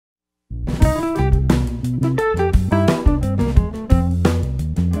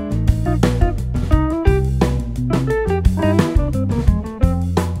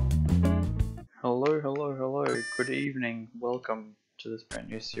brand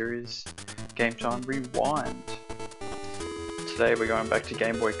new series, Game Time Rewind. Today we're going back to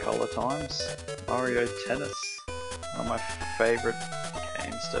Game Boy Color times, Mario Tennis, one of my favourite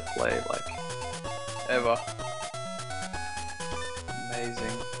games to play, like, ever.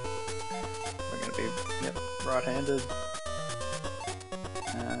 Amazing. We're going to be, right-handed.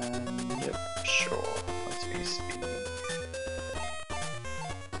 And, sure, let's be speed.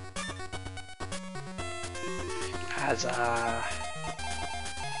 Huzzah!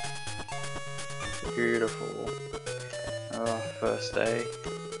 Beautiful. Oh, first day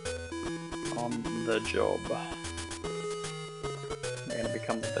on the job. We're going to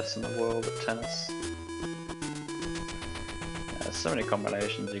become the best in the world at tennis. There's so many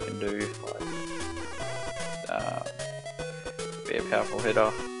combinations you can do, like be a powerful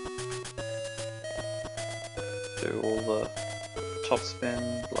hitter, do all the top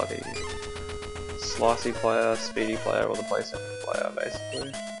spin, bloody slicey player, speedy player, or the placement player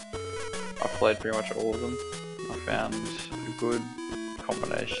basically. I've played pretty much all of them. I found a good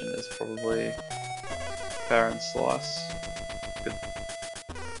combination is probably power and slice.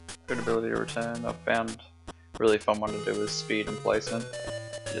 Good ability to return. I've found a really fun one to do is speed and placement.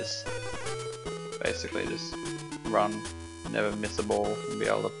 Just basically just run, never miss a ball, and be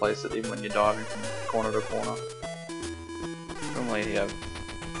able to place it even when you're diving from corner to corner. Normally you have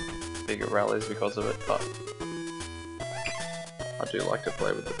bigger rallies because of it, but I do like to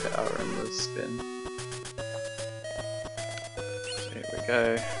play with the power and the spin. So here we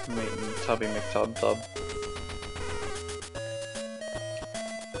go, meeting Tubby McTub.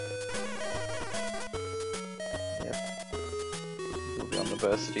 Yep, we'll be on the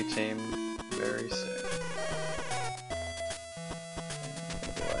varsity team very soon.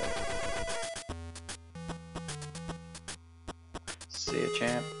 See ya,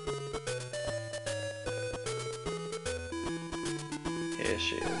 champ. Here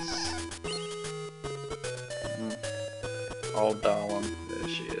she is. Old darling, there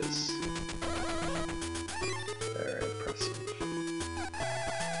she is. Very impressive.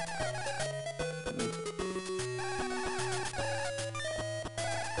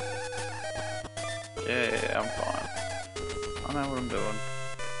 Yeah, I'm fine. I know what I'm doing.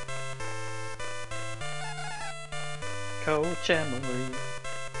 Coach Emily.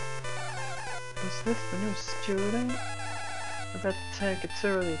 Is this the new student? We're about to take it to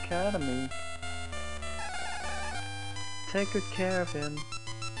the academy. Take good care of him.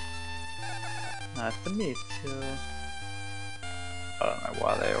 Nice to meet you. I don't know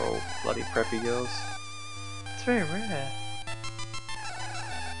why they're all bloody preppy girls. It's very rare.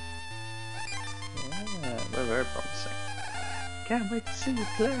 Yeah, they're very promising. Can't wait to see you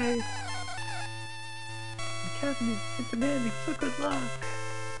play. Academy is demanding for good luck.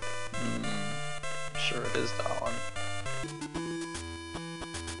 Sure it is, darling.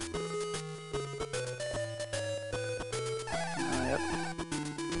 Yep.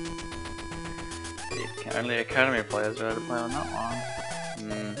 Only Academy players are able to play on that one.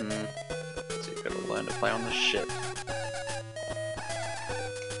 So you gotta learn to play on the ship.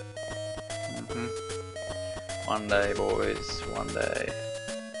 One day, boys, one day.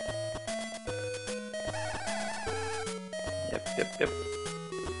 Yep.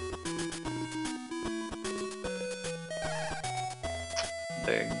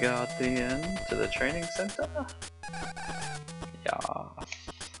 They got the end to the training center. Yeah.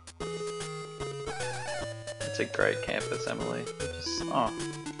 It's a great campus, Emily.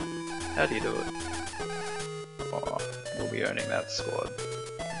 How do you do it? Oh, we'll be owning that squad.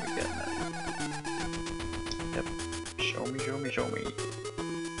 We're getting it. Yep. Show me.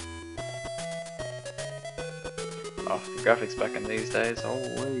 Oh, the graphics back in these days,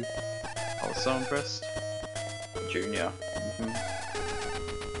 holy. I was so impressed. Junior.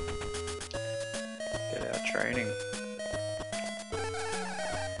 Get our training.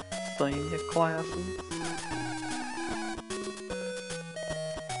 Senior classes.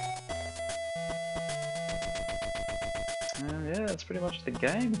 Yeah, that's pretty much the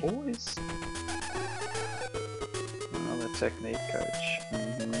game, boys. Another technique coach.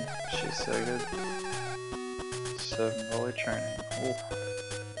 She's so good. 7 volley training. Ooh.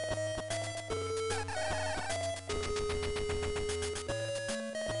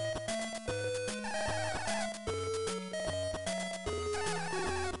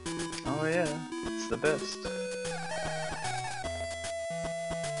 Oh yeah, it's the best.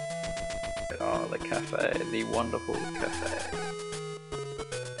 Oh, the cafe, the wonderful cafe.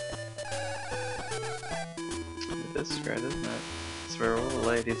 This is great, isn't it? It's where all the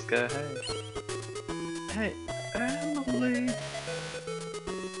ladies go, hey. Hey, Emily!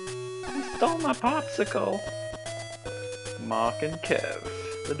 You stole my popsicle! Mark and Kev,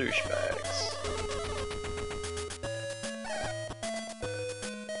 the douchebags.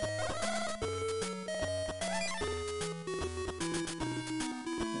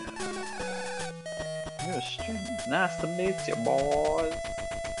 You're a student. Nice to meet you, boys.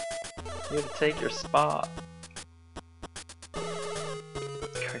 Here to take your spot.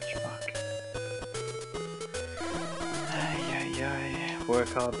 Coach Mark. Ay.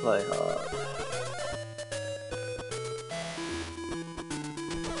 Work hard, play hard.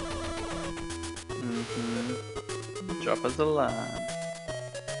 Drop us a line.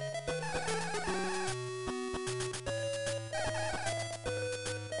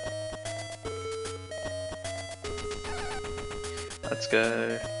 Let's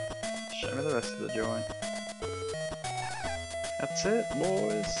go. Show me the rest of the joint. That's it,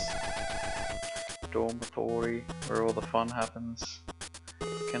 boys. Dormitory, where all the fun happens.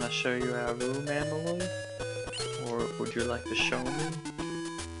 Can I show you our room, Emily? Or would you like to show me?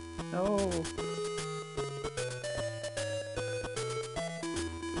 No.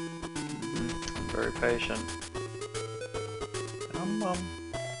 I'm very patient.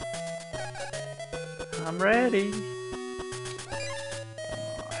 I'm ready.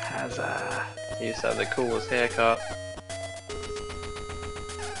 Huzzah. He used to have the coolest haircut.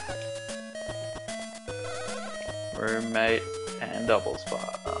 Roommate and doubles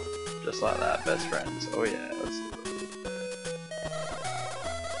partner. Just like that, best friends. Oh yeah, let's do it.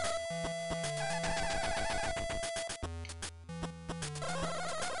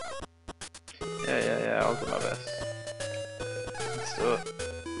 Yeah, I'll do my best. Let's do it.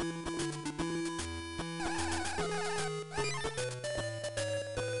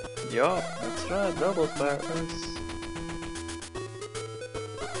 Yup, that's right, doubles partners.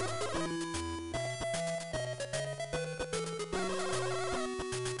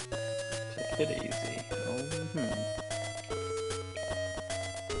 Take it easy. Let's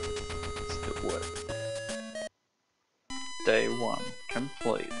do it. Day 1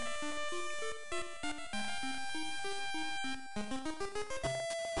 complete.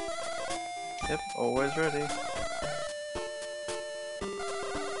 Yep, always ready.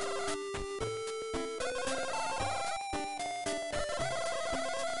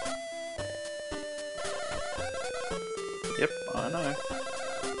 Yep, I know.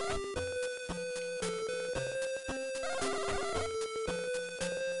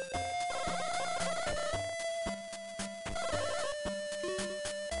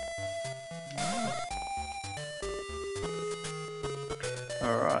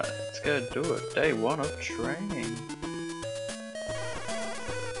 Alright, let's go do it. Day 1 of training.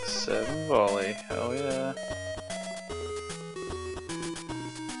 7 volley, hell yeah.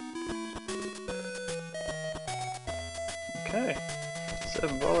 Okay,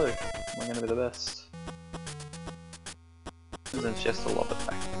 7 volley. We're gonna be the best. And then it's just a lob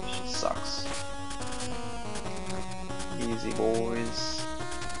attack, which just sucks. Easy, boys.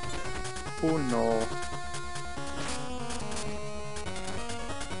 Oh no.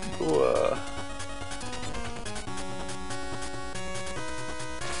 Whoa.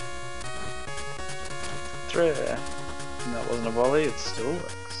 3. And that wasn't a volley, it still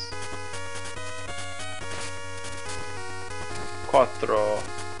works. 4.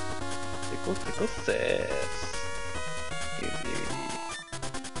 Tickle 6. Easy.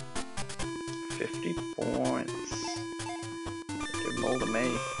 50 points. Give them all to me.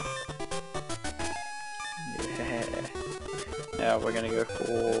 Yeah. Now we're gonna go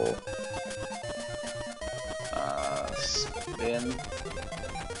for spin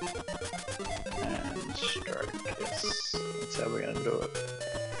and stroke. Yes, that's how we're gonna do it.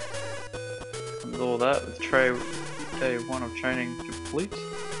 And with all that, with day 1 of training complete,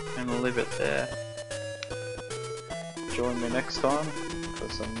 and we'll leave it there. Join me next time for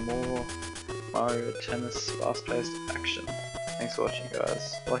some more Mario Tennis fast-paced action. Thanks for watching,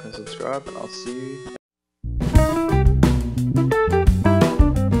 guys. Like and subscribe, and I'll see you